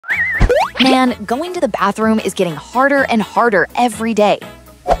Man, going to the bathroom is getting harder and harder every day.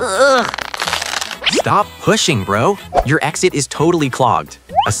 Ugh. Stop pushing, bro. Your exit is totally clogged.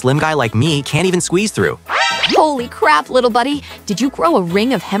 A slim guy like me can't even squeeze through. Holy crap, little buddy. Did you grow a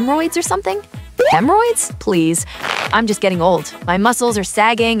ring of hemorrhoids or something? Hemorrhoids? Please. I'm just getting old. My muscles are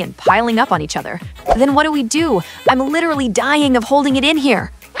sagging and piling up on each other. Then what do? I'm literally dying of holding it in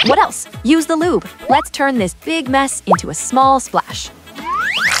here. What else? Use the lube. Let's turn this big mess into a small splash.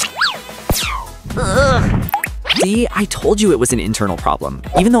 Ugh. See, I told you it was an internal problem.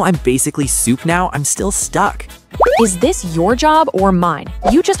 Even though I'm basically soup now, I'm still stuck. Is this your job or mine?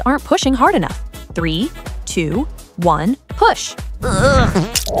 You just aren't pushing hard enough. 3, 2, 1, push.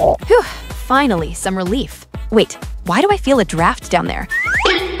 Ugh. Whew, finally, some relief. Wait, why do I feel a draft down there?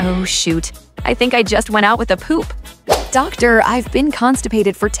 Oh shoot, I think I just went out with a poop. Doctor, I've been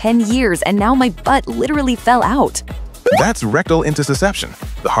constipated for 10 years and now my butt literally fell out. That's rectal intussusception.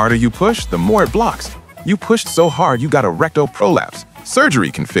 The harder you push, the more it blocks. You pushed so hard you got a rectal prolapse. Surgery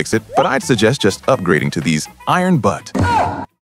can fix it, but I'd suggest just upgrading to these iron butt.